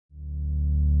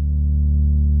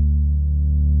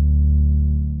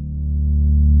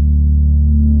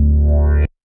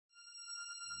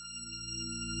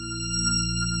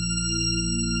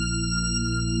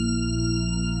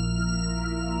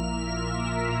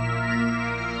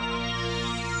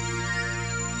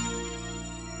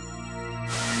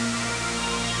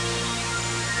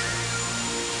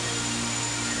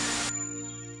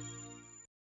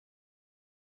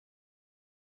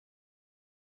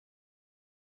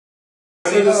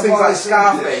I mean, there's things like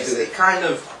Scarface, it kind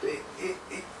of it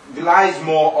relies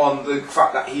more on the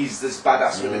fact that he's this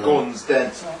badass with the guns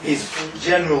than his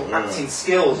general acting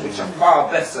skills, which are far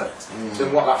better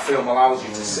than what that film allows you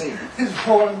to see.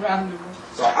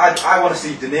 So I want to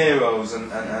see De Niro's and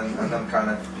them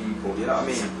kind of people, you know what I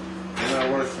mean?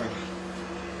 Yeah, what do you think?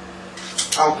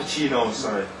 Al Pacino,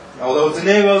 sorry. Although De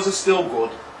Niro's are still good,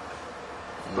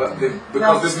 but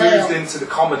because they've moved into the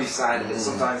comedy side of it,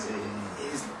 sometimes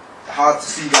it's hard to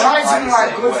see that. I like something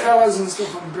like Goodfellas and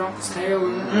stuff on Bronx Tale.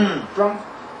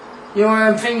 You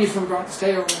know, Thingy from Bronx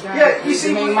Tale. Yeah, you see,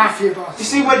 the main mafia boss. You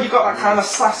see when you got that kind of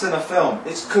sass in a film,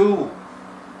 it's cool.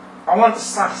 I want the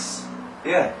sass.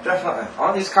 Yeah, definitely. I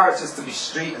want these characters to be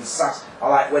street and sass. I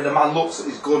like when the man looks at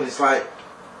his gun, it's like,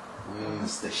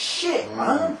 it's the shit,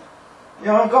 man. You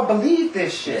know, I've got to believe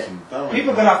this shit. People are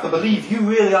going to have to believe you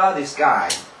really are this guy.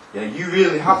 Yeah, you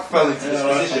really have fell into this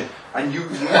position. And you are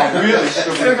really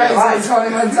struggling with life.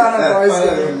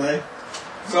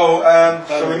 So,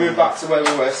 shall we move back to where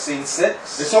we were, scene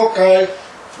 6? It's okay.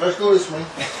 Let's go this way.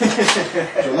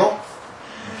 So not?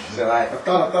 So like, I've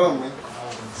done me.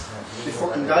 She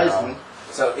fucking dies me.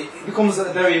 So it becomes at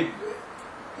a very,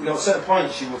 you know, at certain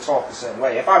points she will talk a certain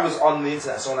way. If I was on the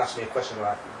internet and someone asked me a question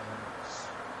like,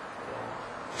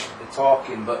 they're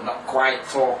talking but not quite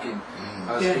talking,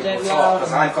 as people talk,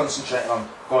 because I'm concentrating on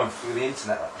going through the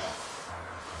internet like that.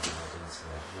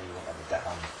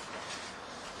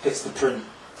 Hits the print.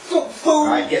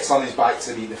 Mike gets on his bike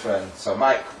to meet the friend. So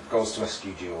Mike goes to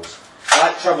rescue Jules.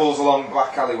 Mike travels along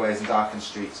black alleyways and darkened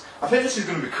streets. I think this is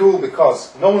going to be cool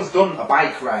because no one's done a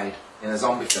bike ride in a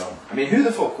zombie film. I mean, who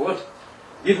the fuck would?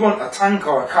 You'd want a tank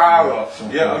or a car or,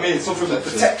 you know what I mean, something with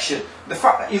protection. The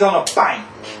fact that he's on a bike,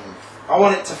 I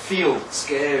want it to feel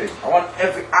scary. I want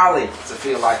every alley to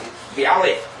feel like the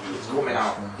alley is coming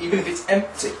out. Even if it's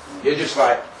empty, you're just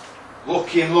like,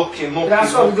 looking.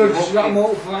 That's what we're good because you've got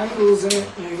multiple angles in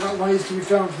it. You know, you've got ways to be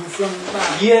filmed from the front and the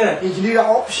back. Yeah. You can do that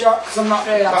up shot because I'm not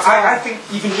there. But I think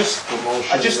even just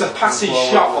a passing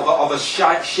shot of a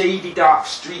shady dark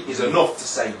street is enough to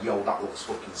say, yo, that looks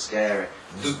fucking scary.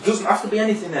 Doesn't have to be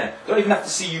anything there. Don't even have to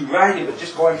see you riding, but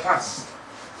just going past.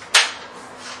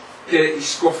 Dirty,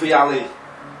 scruffy alley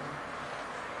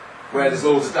where there's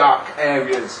loads of dark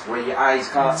areas where your eyes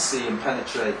can't see and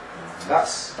penetrate.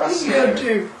 That's scary. You could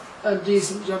do a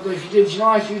decent job though if you did, you know,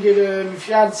 like you did, if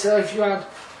you had,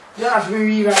 you don't have to be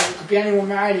rewriting, it could be anyone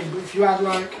riding, but if you had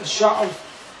like a shot of,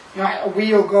 you know, like a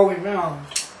wheel going round,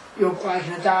 you're like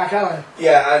in a dark alley.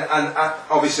 Yeah, and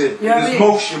obviously there's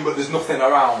motion but there's nothing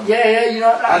around. Yeah, you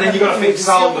know. And then you've got to think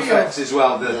sound effects as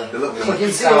well, the little clicky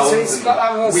sounds, so it's got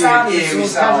that little sound of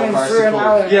someone pedaling through an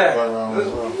alley.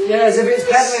 Yeah, as if it's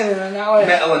pedaling in an alley.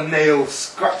 Metal and nail,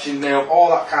 scratching nail, all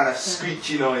that kind of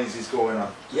screechy noise is going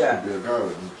on. Yeah.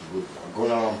 Go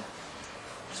on.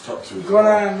 Talk to Go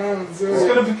on, man. There's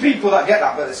going to be people that get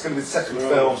that, but it's going to be second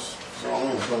films.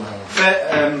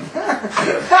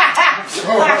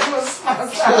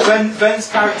 Ben's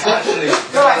character actually.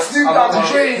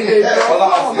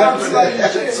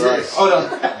 Hold on.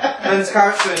 Ben's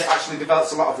character actually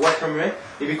develops a lot of weaponry.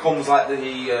 He becomes like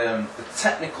the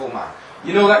technical man.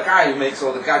 You know that guy who makes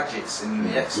all the gadgets in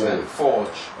the X-Men, Forge.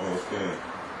 Okay.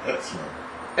 X-Men.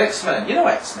 X-Men. You know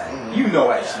X-Men. You know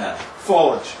X-Men.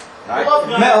 Forge. Right?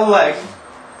 Metal leg.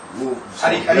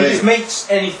 And he just makes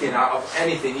anything out of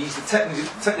anything. He's the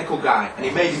technical guy, and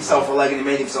he made himself a leg and he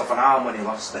made himself an arm when he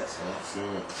lost it.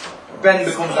 Ben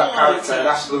becomes that character and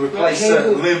actually replace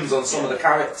certain limbs on some of the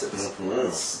characters,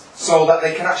 so that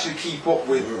they can actually keep up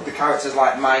with the characters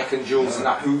like Mike and Jules and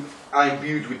that, who are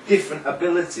imbued with different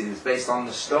abilities based on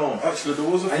the stone. Actually, there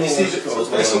was a and you see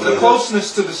the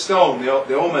closeness to the stone,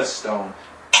 the Omer stone.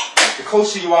 The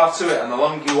closer you are to it and the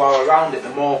longer you are around it, the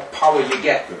more power you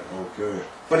get. Okay.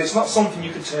 But it's not something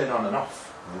you can turn on and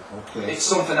off. Okay. It's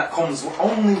something that comes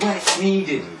only when it's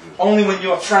needed. Only when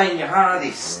you're trying your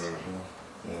hardest.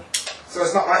 So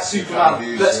it's not like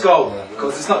Superman, let's go,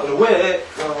 because it's not going to work.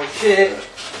 Oh shit.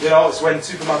 You know, it's when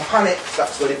Superman panics,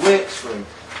 that's when it works for him.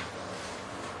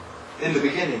 In the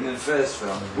beginning, in the first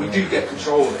film, we do get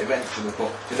control of it eventually,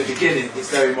 but in the beginning it's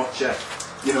very much,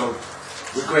 you know,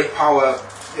 with great power,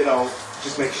 you know,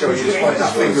 just make sure you just point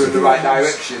that finger in the right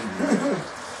direction.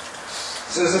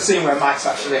 So there's a scene where Mike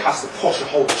actually has to push a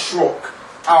whole truck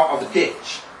out of the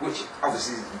ditch, which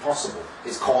obviously is impossible.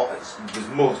 It's caught, there's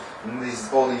mud, and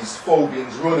there's all these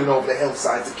phobians running over the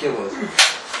hillside to kill us.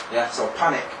 Yeah, so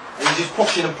panic. And he's just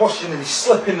pushing and pushing, and he's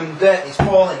slipping and dirt, he's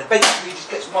falling, and eventually he just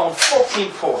gets one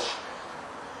fucking push.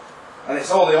 And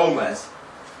it's all the Omers,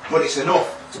 but it's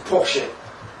enough to push it.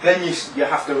 Then you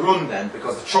have to run then,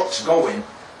 because the truck's going,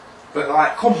 But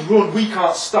like, come run, we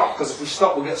can't stop, because if we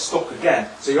stop we'll get stuck again.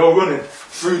 So you're running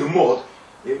through the mud,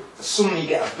 suddenly you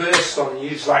get a burst on you,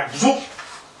 just like, zoop!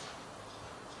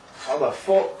 How the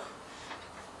fuck?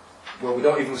 Well, we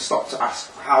don't even stop to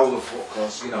ask how the fuck,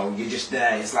 because, you know, you're just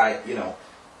there. It's like, you know,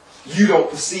 you don't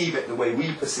perceive it the way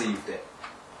we perceived it.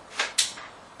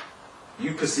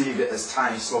 You perceive it as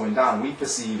time slowing down. We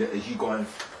perceive it as you going,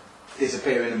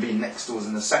 disappearing and being next to us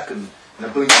in a second, in a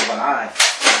blink of an eye.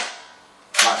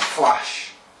 Like a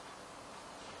flash.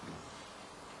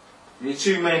 Your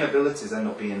two main abilities end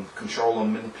up being control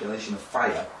and manipulation of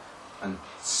fire and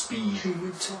speed.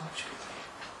 Human torch.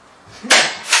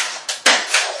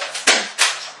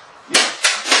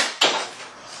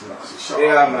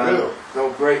 Yeah, man.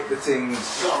 Don't break the things.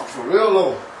 Shot for real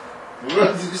though. For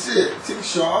real, did you see it? Take a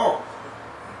shot out.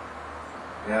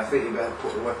 Yeah, I think you better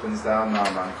put the weapons down now,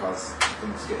 man, because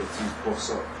things getting too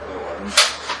bust up.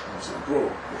 Bro,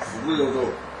 for real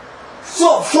though.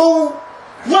 So, fool!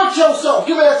 Watch yourself!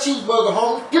 Give me that cheeseburger,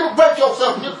 homie. Give it back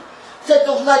yourself, nigga. Take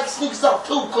those Nike sneakers off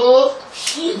too, cuz.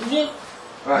 Shit, nigga.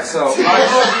 Right, so, right,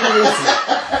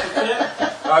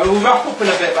 we'll wrap up in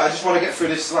a bit, but I just want to get through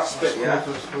this last bit, yeah?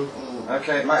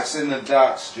 Okay, Mike's in the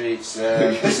dark streets.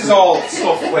 This is all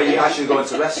stuff where you're actually going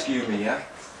to rescue me, yeah?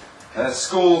 The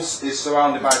school is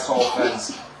surrounded by a tall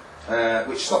fence,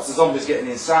 which stops the zombies getting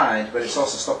inside, but it's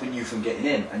also stopping you from getting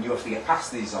in, and you have to get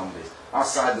past these zombies.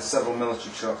 Outside, there's several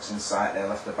military trucks in sight. They're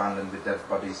left abandoned with dead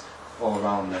bodies all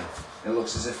around them. It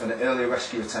looks as if an earlier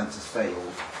rescue attempt has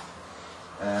failed.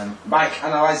 Mike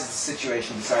analyses the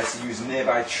situation and decides to use a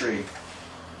nearby tree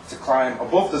to climb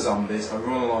above the zombies and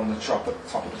run along the top of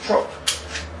the truck,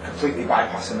 completely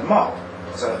bypassing the mob.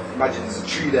 So imagine there's a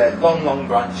tree there, long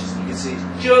branches, and you can see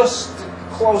just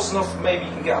close enough, maybe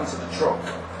you can get onto the truck.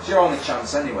 It's your only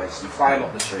chance anyway, so you climb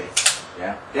up the tree.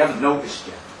 Yeah, they haven't noticed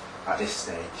you at this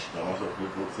stage. No, that's a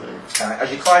good thing. As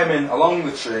you're climbing along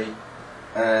the tree,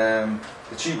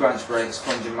 the tree branch breaks,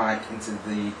 plunging Mike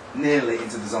nearly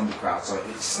into the zombie crowd. So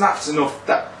it snaps enough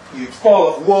that you fall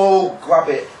off, whoa, grab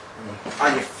it,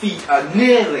 and your feet are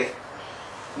nearly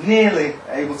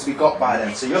able to be got by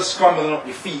them. So you're scrambling up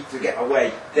your feet to get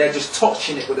away. They're just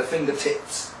touching it with their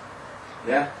fingertips.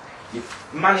 Yeah? You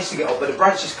manage to get up, but the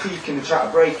branch is creaking and trying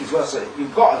to break as well, so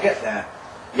you've got to get there.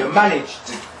 You manage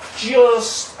to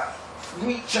just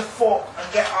reach your foot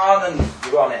and get on, and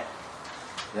you're on it.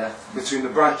 Yeah? Between the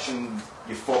branch and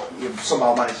your foot, you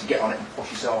somehow manage to get on it and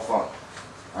push yourself on.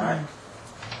 Alright?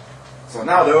 So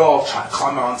now they're all trying to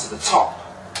climb onto the top.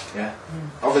 Yeah.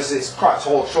 Obviously it's quite a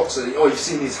tall truck, so you've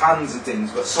seen his hands and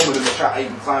things, but some of them are trying to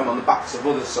even climb on the backs of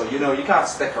others, so you know you can't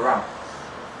stick around.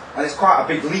 And it's quite a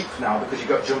big leap now because you've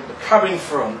got to jump the cab in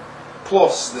front,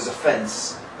 plus there's a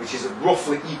fence which is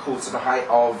roughly equal to the height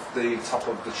of the top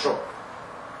of the truck.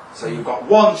 So you've got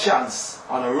one chance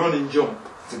on a running jump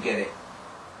to get it.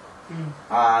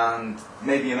 And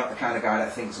maybe you're not the kind of guy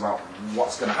that thinks about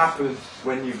what's going to happen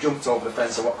when you've jumped over the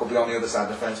fence or what could be on the other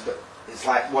side of the fence, but it's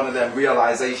like one of them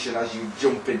realisation as you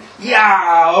jump in,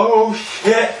 yeah, oh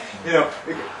shit, you know,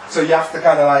 so you have to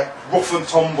kind of like rough and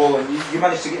tumble, and you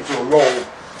manage to get into a roll,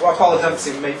 what I call a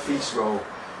Dempsey make-feast roll.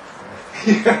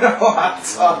 You know what I'm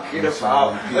talking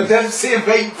about? A Dempsey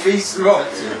make-feast roll.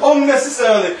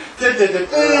 Unnecessarily.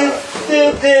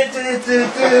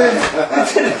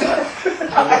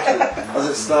 As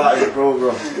it started the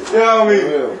programme. You know what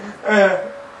I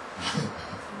mean?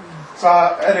 So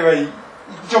anyway, you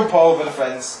jump over the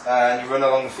fence and you run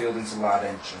along the field into the large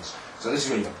entrance. So this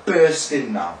is where you burst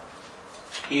in now.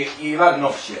 You've had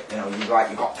enough shit, you know, you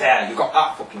got there, you got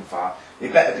that fucking far, you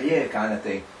better be here kind of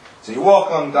thing. So you walk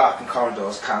along darkened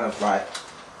corridors kind of like,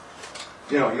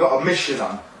 you know, you got a mission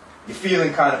on. You're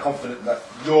feeling kind of confident that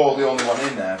you're the only one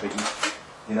in there, but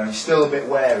you know, you're still a bit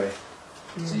wary.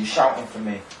 So you're shouting for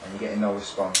me and you're getting no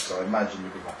response. So imagine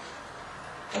you'll be like,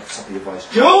 at the top of your voice,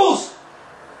 Jules!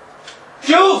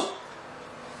 Jules!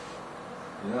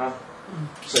 You know?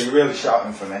 So you're really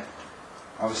shouting for me.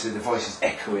 Obviously the voice is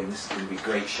echoing. This is going to be a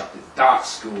great shot. It's dark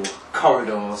school,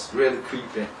 corridors, really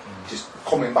creepy. Just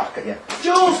coming back at you.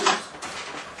 Jules!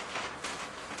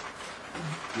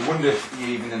 You wonder if you're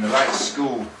even in the right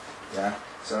school. Yeah?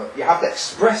 So you have to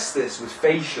express this with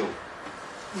facial.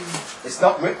 It's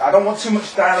not. I don't want too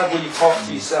much dialogue when you talk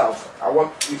to yourself. I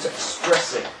want you to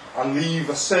express it and leave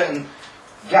a certain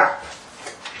gap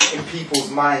in people's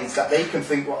minds that they can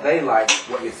think what they like,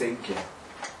 what you're thinking.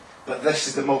 But this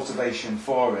is the motivation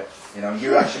for it. You know,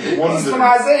 you're actually wondering.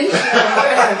 Customization.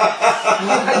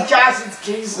 Jazz's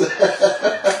keys.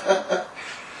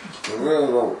 For real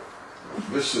though.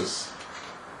 Vicious.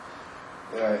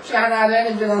 Right. trying to add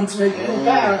anything on to make it look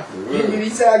better. He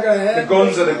said I got a hen. The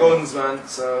guns are the guns, man.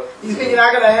 So he's thinking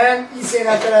I got a hen. He's saying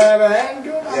I could have a hen.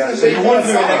 Yeah, so you're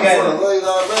wondering again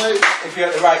if you're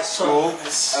at the right school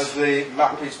as the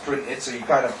map is printed. So you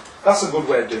kind of, that's a good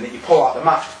way of doing it. You pull out the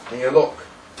map and you look.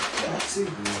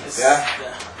 Yeah?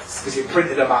 Because you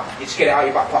printed a map, you just get it out of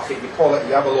your back pocket, you pull it,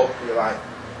 you have a look, you're like,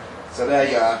 so there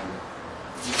you are.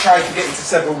 You try to get into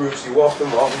several rooms, you walk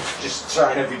along, just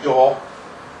trying every door,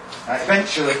 and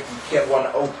eventually you get one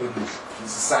that opens.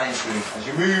 It's a science room. As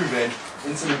you're moving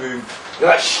into the room, you're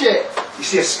like, shit, you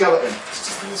see a skeleton.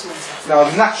 Now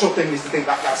the natural thing is to think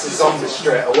that that's a zombie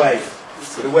straight away,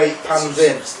 but the way it pans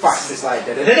in, fast, it's like,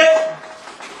 da-da-da-da.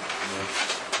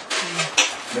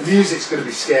 The music's going to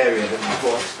be scarier than my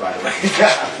voice, by the way.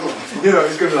 You know,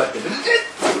 it's going to be like...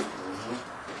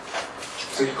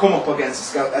 So you come up against a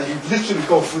skeleton, as you literally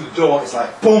go through the door, it's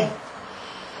like, boom!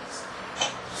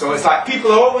 So it's like,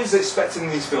 people are always expecting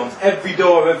these films, every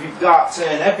door, every dark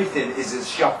turn, everything is a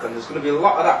shock, and there's going to be a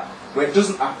lot of that where it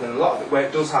doesn't happen, a lot of it where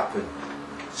it does happen,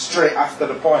 straight after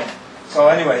the point. So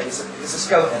anyway, it's a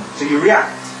skeleton, so you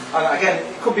react, and again,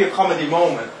 it could be a comedy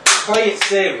moment. Play it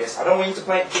serious, I don't want you to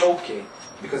play it jokey,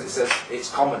 because it says it's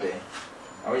comedy.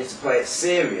 I want you to play it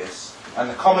serious, and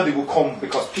the comedy will come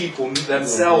because people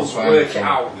themselves work it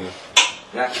out.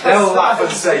 Yeah. They'll laugh and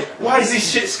say, why is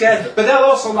this shit scared? But they'll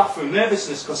also laugh through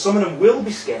nervousness because some of them will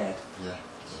be scared.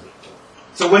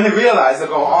 So when they realise, they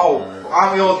go, oh,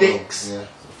 aren't we all dicks? You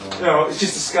know, it's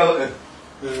just a skeleton.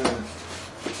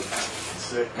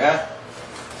 Yeah.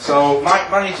 So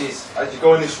Mike manages, as you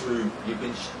go in this room, you've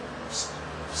been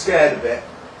scared a bit,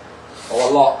 or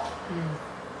a lot.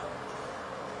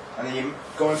 And then you're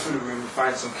going through the room, you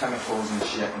find some chemicals and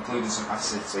shit, including some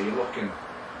acid, so you're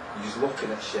just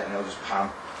looking at shit and it'll just pan.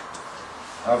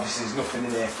 Obviously there's nothing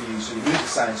in there for you, so you leave the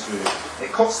science room.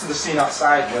 It cuts to the scene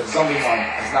outside where the zombie man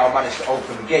has now managed to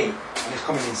open the gate and is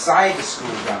coming inside the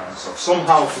school grounds, so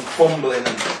somehow through fumbling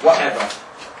and whatever.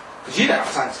 Because you didn't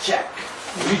have time to check.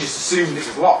 You just assumed it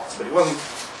was locked, but it wasn't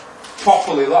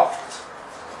properly locked.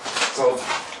 So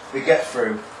they get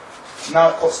through. Now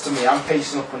it cuts to me, I'm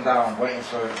pacing up and down, waiting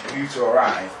for you to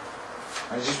arrive.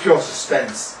 And it's just pure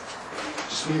suspense.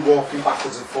 Just me walking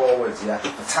backwards and forwards, yeah,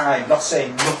 for time, not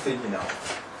saying nothing, you know.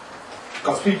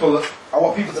 Because I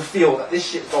want people to feel that this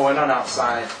shit's going on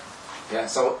outside. Yeah,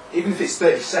 so even if it's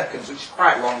 30 seconds, which is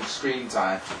quite long screen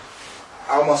time,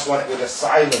 I almost want it with a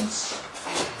silence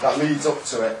that leads up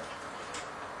to it.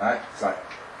 Right? It's like,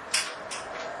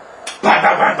 bang,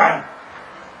 bang, bang, bang.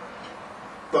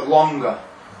 But longer.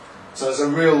 So there's a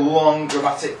real long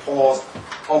dramatic pause,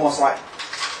 almost like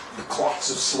the clocks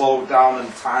have slowed down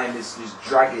and time is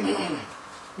dragging.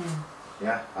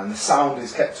 Yeah, and the sound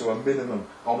is kept to a minimum,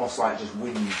 almost like just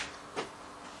wind.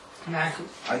 And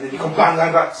then you come bang,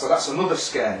 bang, bang. So that's another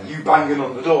scare, you banging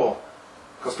on the door.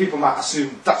 Because people might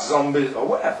assume that's zombies or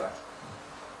whatever.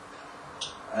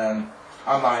 I'm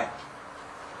like,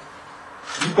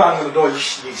 you bang on the door, you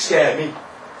scare me.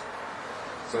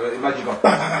 So imagine you go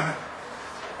bang, bang, bang.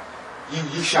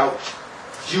 You shout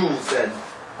Jules then,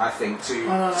 I think,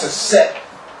 to set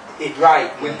it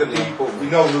right with the people. We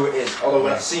know who it is, although we're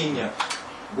not seeing you.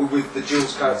 We're with the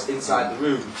Jules characters inside the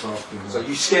room. So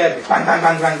you scared me, bang, bang,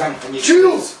 bang, bang, bang. And you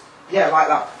Jules! Yeah, like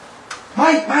that.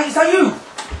 Mate, is that you?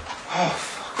 Oh,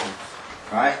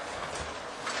 fuck. Right?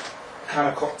 Kind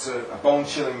of cut to a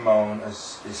bone-chilling moan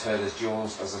as is heard as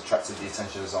Jules has attracted the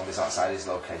attention of the zombies outside his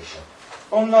location.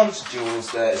 Unknown to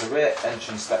Jules, there is a rear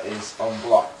entrance that is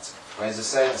unblocked. Whereas the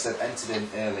assailant said entered in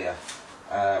earlier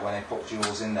when they put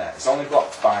Jules in there. It's only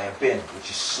blocked by a bin, which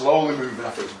is slowly moving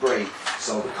off its brake.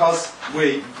 So because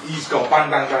he's gone bang,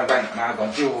 bang, bang, bang, and I've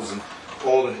gone Jules and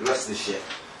all of the rest of the shit,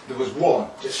 there was one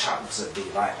just happened to be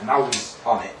like, and now he's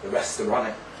on it, the rest are on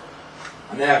it.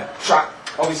 And they're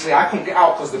trapped. Obviously I couldn't get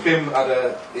out because the bin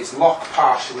had its lock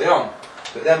partially on.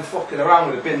 But them fucking around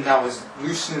with the bin now is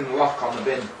loosening the lock on the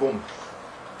bin, boom.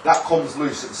 That comes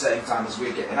loose at the same time as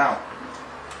we're getting out.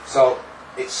 So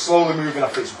it's slowly moving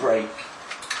off its brake.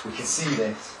 We can see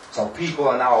this. So people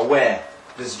are now aware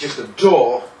there's just a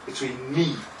door between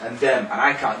me and them, and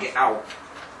I can't get out.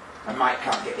 And Mike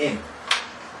can't get in.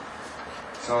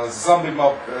 So as the zombie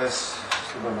mob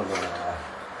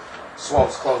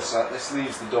swabs closer, this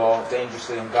leaves the door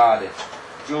dangerously unguarded.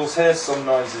 Jules hears some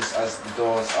noises as the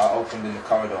doors are opened in the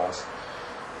corridors.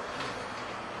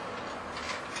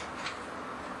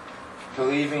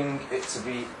 Believing it to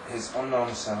be his unknown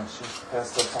assailant, he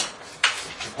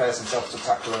prepares himself to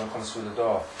attack whoever comes through the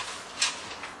door.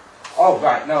 Oh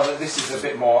right, no, this is a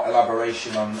bit more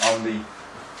elaboration on the.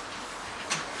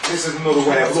 This is another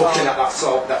way of looking at that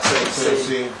same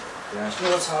scene. Yeah.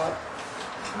 What's hard?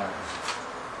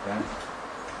 Yeah.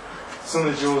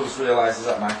 Suddenly Jules realises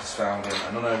that Mike has found him,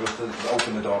 and unable to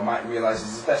open the door, Mike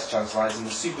realises his best chance lies in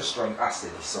the super strong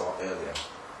acid he saw earlier.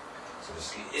 So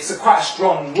it's quite a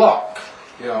strong lock,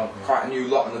 you know, quite a new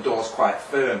lock, and the door's quite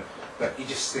firm. But he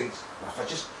just thinks,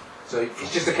 so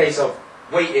it's just a case of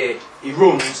wait here. He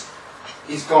runs,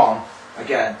 he's gone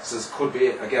again. So this could be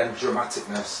again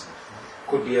dramaticness,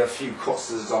 could be a few cuts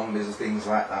to the zombies and things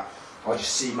like that, or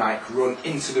just see Mike run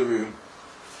into the room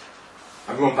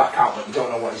and run back out, but you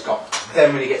don't know what he's got.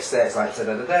 Then when he gets there, it's like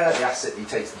the acid. He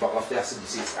takes the bottle off the acid. You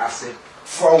see it's acid,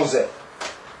 throws it.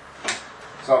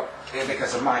 So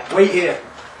because of Mike, wait here,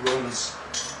 runs.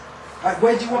 Like,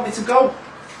 where do you want me to go?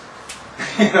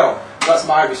 You know, that's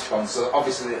my response. So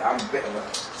obviously, I'm a bit of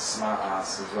a smart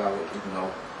ass as well, even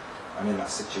though I'm in that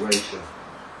situation.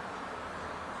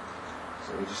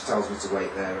 So he just tells me to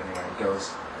wait there anyway. He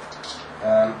goes.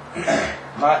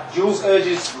 Jules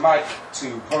urges Mike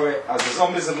to hurry as the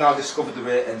zombies have now discovered the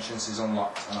rear entrance is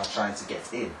unlocked and are trying to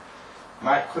get in.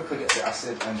 Mike quickly gets the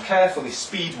acid and carefully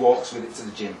speed walks with it to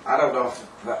the gym. I don't know if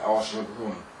that horse should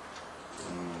run.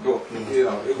 But, you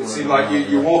know, it would seem like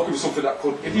you're walking with something that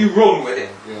could, if you run with it,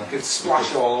 it can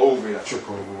splash all over you. Trip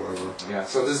over, whatever. Yeah,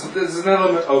 so there's an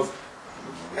element of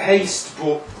haste,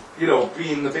 but, you know,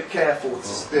 being a bit careful to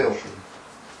still.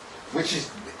 Which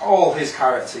is all his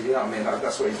character, you know what I mean?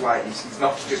 That's what he's like. He's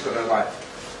not just going to like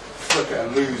flip it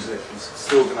and lose it. He's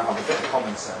still going to have a bit of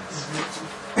common sense.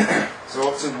 So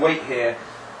up to wait here,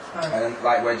 and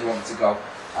like, where do you want me to go?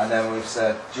 And then we've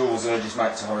said Jules urges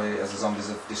Mike to hurry as the zombies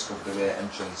have discovered the rear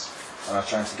entrance and are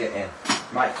trying to get in.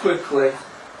 Mike quickly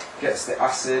gets the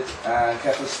acid and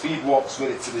carefully speed walks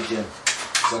with it to the gym.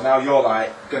 So now you're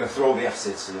like going to throw the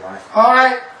acid, so you're like,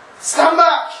 alright, stand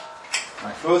back!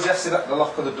 Mike throws the acid at the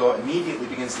lock of the door, immediately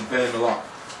begins to burn the lock.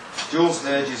 Jules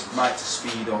urges Mike to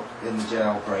speed up in the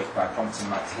jailbreak by prompting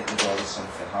Mike to hit the door with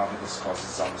something. However, this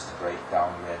causes zombies to break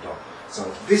down the rear door.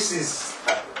 So this is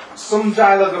some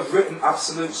dialogue I've written,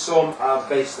 absolute, some I've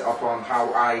based it upon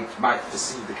how I might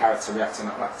perceive the character reacting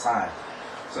at that time.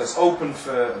 So it's open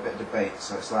for a bit of debate.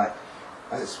 So it's like,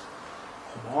 as it's,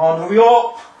 come on, hurry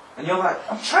up! And you're like,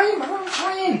 I'm trying, man, I'm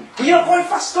trying. But you're not going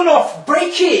fast enough.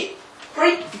 Break it.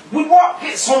 Break. With what?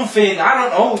 Get something. I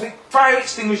don't know. The fire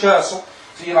extinguisher. So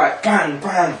you're like, bang,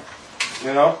 bang.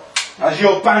 You know? As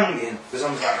you're banging, the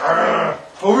zombie's like,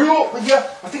 hurry up, will you?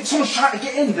 I think someone's trying to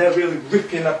get in. They're really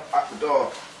ripping up at the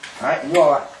door. Right? And you're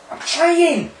like, I'm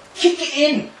trying. Kick it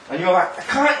in. And you're like, I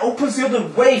can't. Opens the other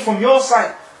way from your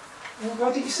side. Well,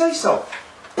 why did you say so?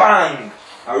 Bang.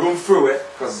 I run through it,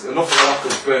 because enough of the lock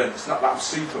is burnt. It's not that I'm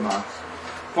Superman.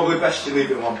 Probably best you leave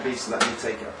it in one piece and let me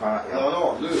take it apart. Yeah?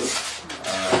 No, Lou.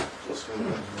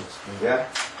 Yeah?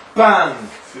 Bang!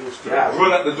 Yeah,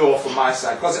 run at the door from my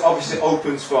side. Because it obviously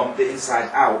opens from the inside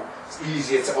out, it's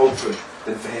easier to open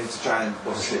than for him to try and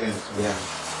bust it in. Yeah.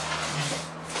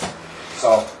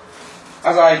 So,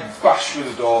 as I bash through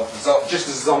the door, just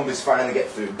as zombies finally get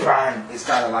through, bang! It's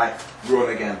kind of like run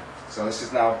again. So this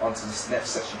is now onto this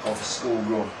next section called the school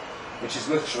run, which is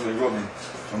literally running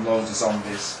from loads of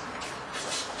zombies.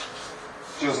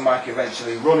 Jules and Mike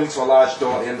eventually run into a large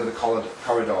door at the end of the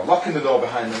corridor, locking the door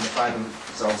behind them and find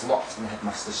themselves locked in the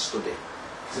headmaster's study.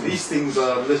 So these things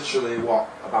are literally, what,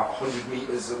 about 100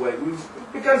 metres away. We've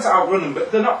begun to outrun them, but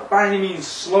they're not by any means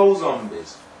slow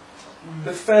zombies.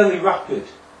 They're fairly rapid.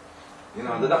 You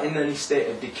know, they're not in any state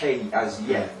of decay as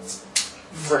yet.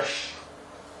 Fresh.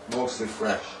 Mostly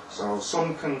fresh. So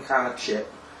some can kind of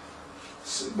chip,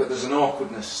 but there's an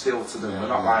awkwardness still to them. They're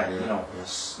not like, you know,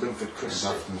 Linford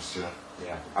Christie.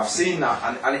 Yeah, I've seen that,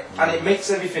 and it makes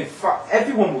everything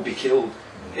everyone would be killed.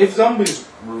 If zombies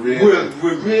were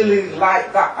really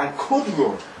like that and could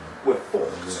run, we're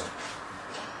fucked.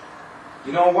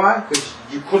 You know why? Because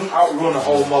you couldn't outrun a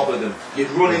whole mob of them.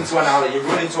 You'd run into an alley, you'd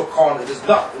run into a corner. There's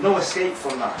no escape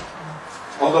from that.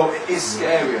 Although it is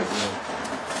scarier.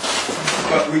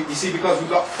 But you see, because we've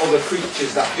got other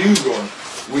creatures that do run,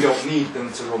 we don't need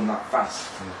them to run that fast.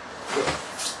 But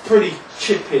pretty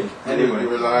chipping, anyway. You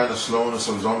rely on the slowness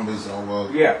of zombies, well.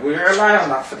 Yeah, we rely on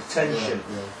that for the tension.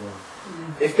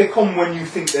 If they come when you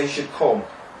think they should come,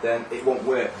 then it won't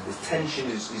work. The tension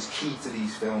is key to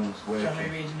these films working. Can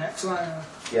we read the next line?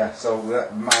 Yeah, so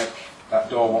Mike, that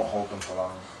door won't hold them for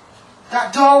long.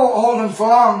 That door won't hold them for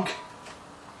long.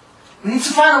 We need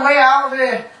to find a way out of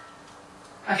here.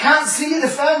 I can't see the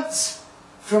fence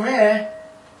from here.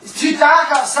 It's too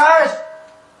dark outside.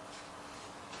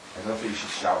 I don't think you should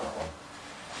shout that one.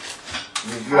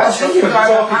 I think you're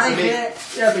talking to me.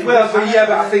 Yeah,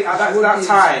 but I think at that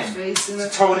time, to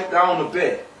tone it down a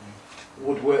bit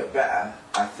would work better,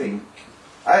 I think.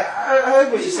 I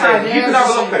heard what you're saying. You can have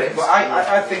a look at it, but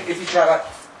I think if you try like,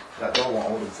 that door won't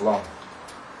hold them for long.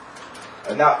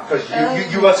 And that because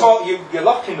you were taught you're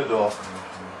locking the door.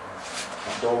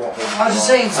 That door won't hold them. I was just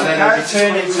saying. And then you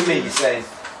turn it to me saying,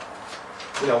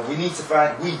 you know, we need to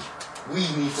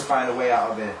find a way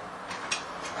out of here.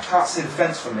 I can't see the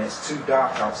fence from here. It's too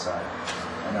dark outside.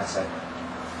 And I said,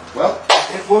 well,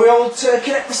 we're old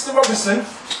connect Mr. Robinson.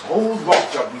 Old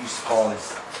rock job we used to call him.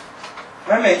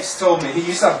 My mates told me he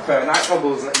used to have a pair of night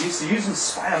goggles and he used to use them to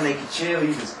spy on naked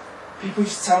cheerleaders. People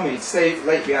used to tell me he'd stay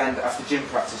late behind after gym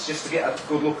practice just to get a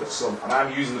good look at some, and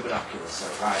I'm using the binoculars, so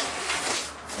right,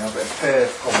 you know, a bit of perf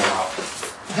coming out.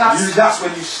 That's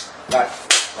when you like.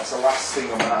 That's the last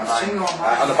thing on my mind.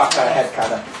 On the back of the head,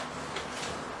 kind of.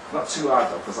 Not too hard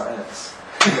though, because that hurts.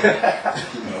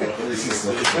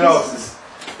 You know,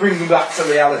 bring them back to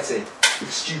reality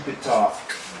with stupid talk.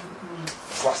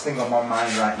 That's the last thing on my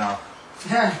mind right now.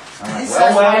 Yeah.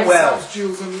 I'm like, well.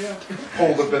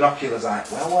 Pull the binoculars out.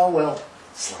 Well.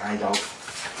 Slide out.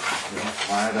 Yeah,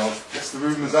 slide out. Guess the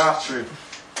rumours are true.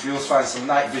 Jules finds some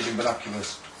night vision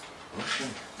binoculars.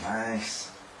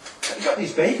 Nice. You got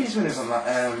these babies winners on that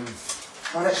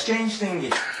on exchange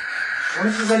thingy. I wonder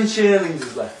if there's any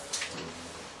cheerleaders left.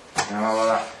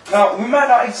 No, we might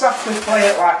not exactly play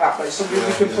it like that, but it's something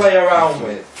we can play around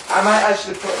with. I might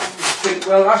actually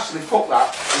put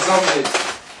that as zombies.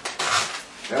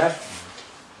 Yeah?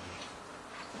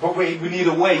 But we need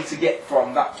a way to get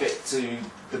from that bit to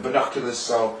the binoculars,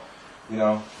 so, you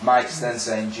know, Mike's then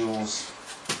saying, Jules,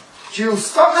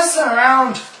 stop messing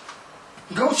around.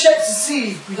 Go check to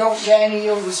see if we don't get any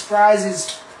other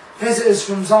surprises. Visitors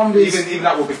from zombies. Even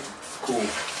that would be cool.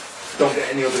 Don't get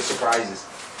any other surprises.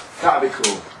 That'd be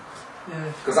cool.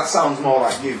 Yeah. Because that sounds more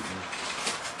like you.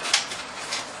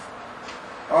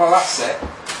 Oh, that's it.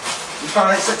 You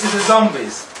found it set to the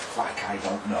zombies? Like I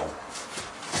don't know.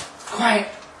 Quiet.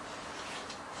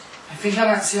 I think I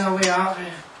might see our way out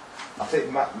here. I think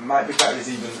it might be better as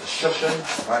even shushing.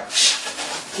 Like,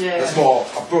 yeah. There's more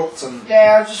abrupt and...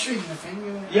 Yeah, I was just reading the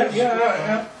thing.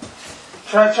 Yeah.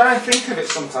 Try and think of it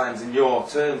sometimes in your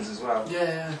terms as well.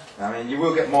 Yeah. I mean, you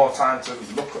will get more time to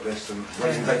look at this, and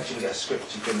when you eventually get a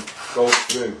script you can go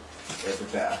through, it'll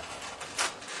be better.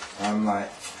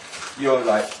 You're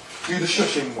like, do the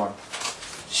shushing one.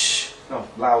 Shh. No,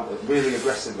 louder, really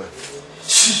aggressively.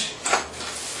 Shh.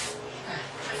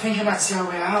 I think I might see our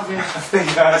way out here.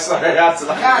 Sorry, I had to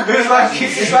laugh.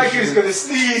 It's like he was going to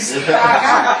sneeze. I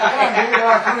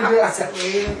can't do that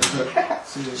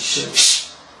separately. Shh.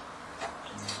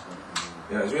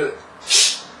 Yeah, it's really...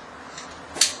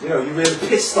 You know, you're really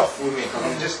pissed off with me because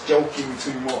I'm just joking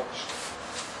too much.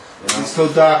 You know? It's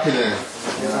still dark in here.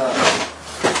 Yeah.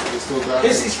 It's still dark.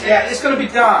 It's going to be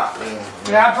dark.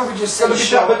 Yeah, I'd probably just say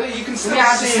short. But you can still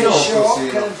see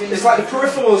it. It's like the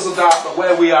peripherals are dark, but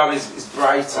where we are is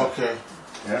brighter. Okay.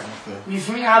 Yeah. Okay. You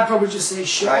think I'd probably just say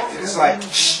short? Like, it's like,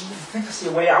 shh, I think I see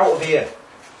a way out of here.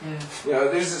 Yeah. You know,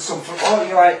 there's something. Oh,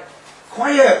 you're like,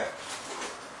 quiet.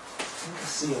 I think I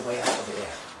see a way out of here.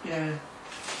 Yeah.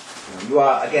 You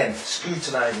are, again,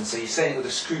 scrutinising, so you're saying it with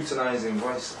a scrutinising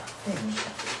voice.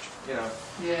 You know,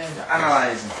 yeah. You're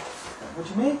analysing. What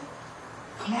do you mean?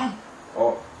 Come on.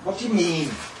 Or, what do you mean?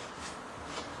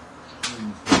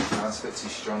 That's a bit too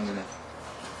strong, isn't it?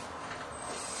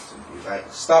 So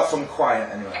like, start from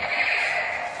quiet anyway.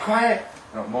 Quiet.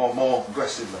 No, more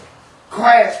aggressively.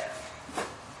 Quiet.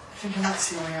 I think I might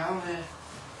see a way out of here.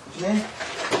 What do you mean?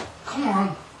 Come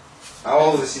on.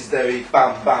 Oh, this is very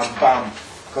bam, bam, bam.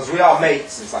 Because we are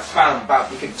mates, it's like bam, bam.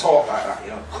 We can talk like that, you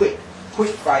know, quick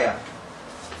fire.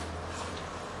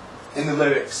 In the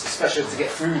lyrics, especially to get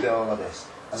through all of this.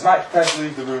 As Mike prepares to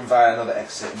leave the room via another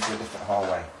exit into a different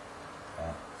hallway.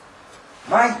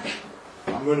 Mike!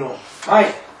 I'm going up.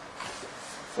 Mike!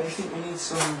 Don't you think we need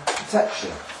some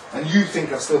protection? And you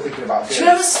think I'm still thinking about Do you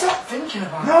ever stop thinking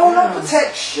about it? No, not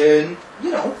protection.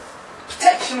 You know,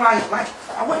 protection like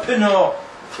a weapon or...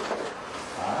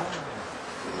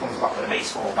 Comes back with a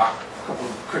baseball bat, a couple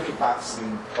of cricket bats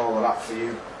and all of that for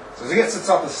you. So as he gets to the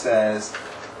top of the stairs,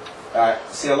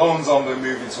 see a lone zombie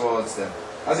moving towards them.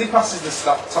 As he passes the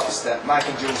top step, Mike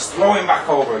and Jules throw him back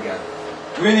over again,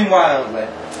 grinning wildly,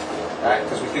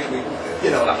 because we think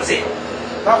that was it.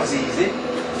 That was easy.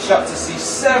 We shocked to see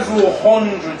several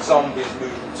hundred zombies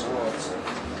moving towards him.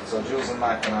 So Jules and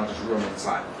Mike are now just running. It's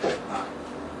like,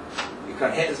 you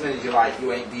can hit as many as you like,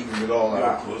 you ain't dealing with all of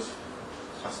that.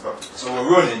 So we're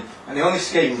running, and the only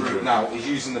escape route now is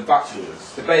using the bats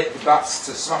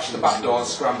to smash the back door and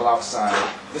scramble outside.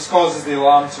 This causes the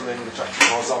alarm to ring, attracting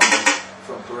more zombies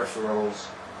from peripherals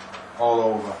all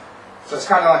over. So it's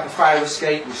kind of like a fire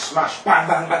escape. We smash, bang,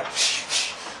 bang, bang,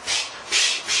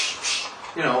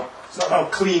 you know, It's not no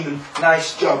clean and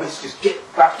nice job. It's just get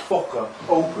that fucker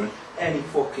open any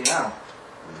fucking how.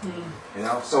 You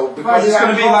know, so because it's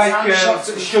going to be like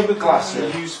sugar glass we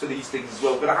use for these things as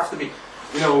well. We're going to have to be,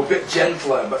 you know, a bit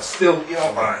gentler, but still, you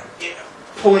know,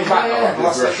 pulling back on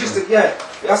glass. Just to,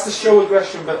 it has to show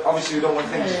aggression, but obviously we don't want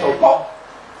things to go pop.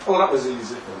 Oh, that was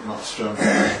easy. Not strong.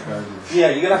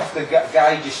 Yeah, you're going to have to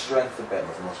guide your strength a bit.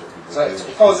 So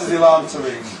it causes the alarm to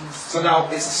ring. So now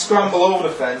it's a scramble over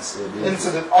the fence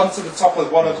onto the top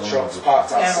of one of the trucks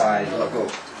parked outside.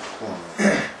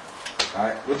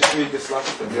 Right, we'll just read this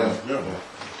last thing.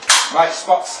 Mike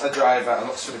spots a driver and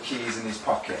looks for the keys in his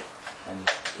pocket. And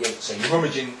so you're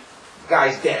rummaging, the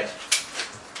guy's dead.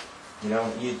 You know,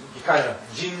 you kind of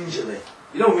gingerly,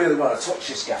 you don't really want to touch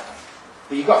this guy,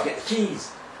 but you've got to get the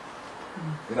keys.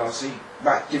 You know, so you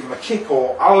might give him a kick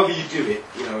or however you do it,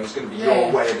 you know, it's going to be your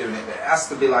way of doing it. But it has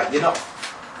to be like, you're not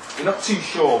too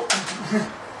sure.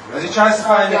 As he tries to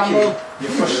find the key,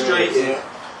 you're frustrated.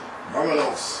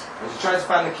 Vámonos. As you try to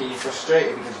find the key, you're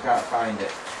frustrated because you can't find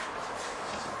it.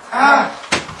 Ah!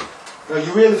 No,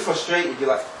 you're really frustrated, you're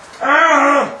like,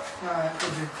 ah!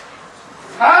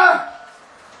 Ah!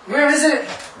 Where is it?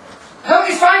 Help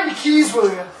me find the keys, will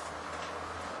you?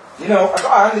 You know, I've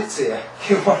got to hand it to you.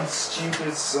 You one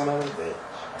stupid son of a bitch.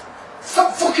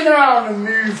 Stop fucking around and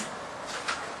move.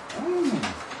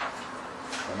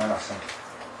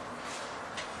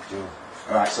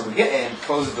 Alright, so we get in,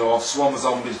 close the door, swarm of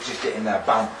zombies just get in there,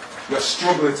 bam. You're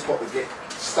struggling to put it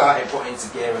into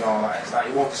gear and all that. It's like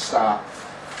you want to start.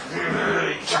 You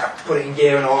try to put it in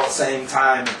gear and all at the same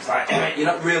time. It's like you're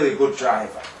not really a good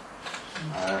driver.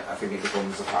 I think it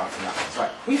becomes apart from that. It's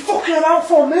like, what are you fucking about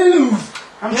for? Move!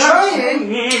 I'm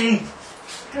trying!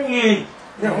 I'm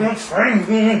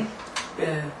trying!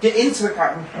 Get into the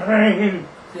car.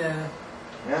 Yeah.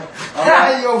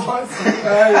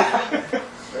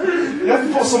 You have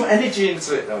to put some energy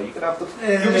into it though. You could have to.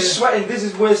 You'll be sweating. This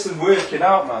is worse than working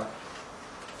out, man.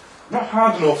 Not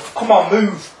hard enough. Come on,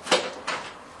 move.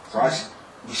 So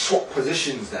we swap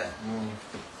positions then.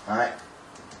 Right.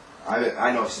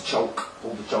 I know it's a choke.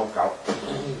 Pull the choke out.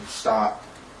 Start.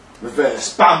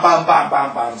 Reverse. Bam, bam, bam,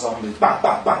 bam, bam. Zombies. Bam,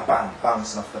 bam, bam, bam.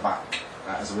 Bouncing off the back.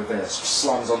 Right, as a reverse.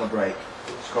 Slams on the brake,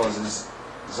 which causes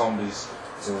zombies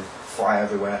to fly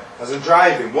everywhere. As I'm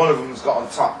driving, one of them's got on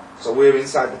top. So we're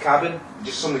inside the cabin. It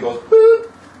just suddenly goes boop.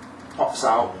 Pops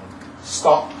out.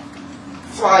 Stop.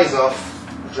 Flies off.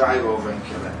 Drive over and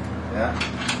kill it. Yeah.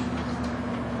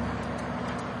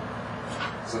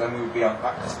 So then we'll be on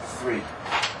back to 3.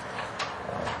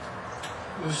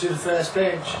 We'll do the first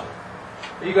page.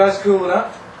 Are you guys cool with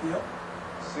that? Yep.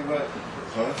 See what?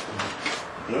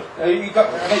 Yeah. You got.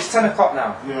 And it's 10 o'clock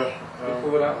now. Yeah. You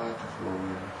cool with that?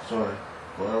 Sorry.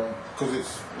 Because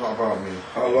it's not about me.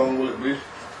 How long will it be?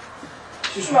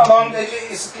 It's not long.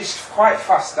 It's quite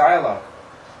fast dialogue.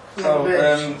 So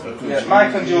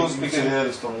Mike and Jules begin.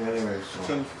 Anyway, so.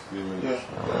 10, 15 minutes. Yeah.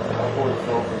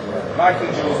 Mike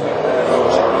and Jules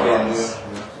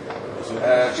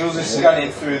begins. Jules is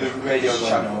scanning through the radio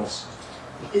channels.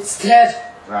 It's dead.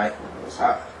 Right.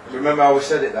 Remember how we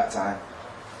said it that time?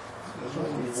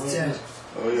 It's dead.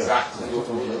 Oh yeah. Exactly.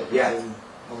 Yeah.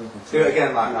 Do it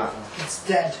again like that. It's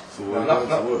dead. So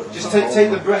No, just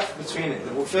take the breath between it.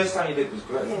 The first time you did was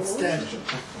great. It's dead.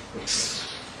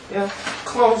 Yeah,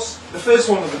 close. The first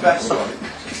one was the best one.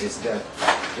 It's dead.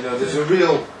 You know, there's a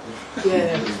real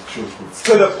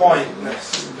to the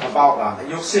pointness about that, and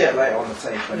you'll see it later on the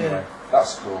tape anyway.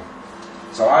 That's cool.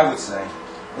 So I would say,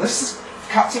 this is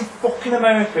Captain fucking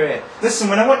America here. Listen,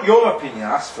 when I want your opinion,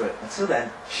 ask for it. Until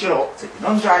then, shut up, take your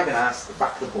non-driving ass to the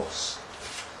back of the bus.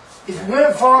 If it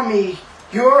weren't for me,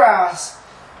 your ass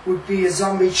would be a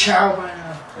zombie chow by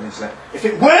now. And he's like, if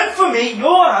it weren't for me,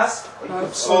 your ass...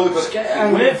 slowly, but if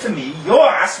it weren't for me, your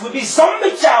ass would be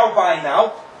zombie chow by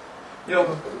now. You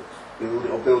know,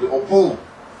 build it up, boom.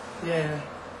 Yeah.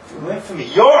 If it weren't for me,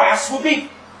 your ass would be...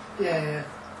 Yeah.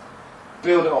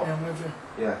 Build it up. Yeah, I'm with you.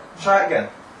 Yeah. Try it again.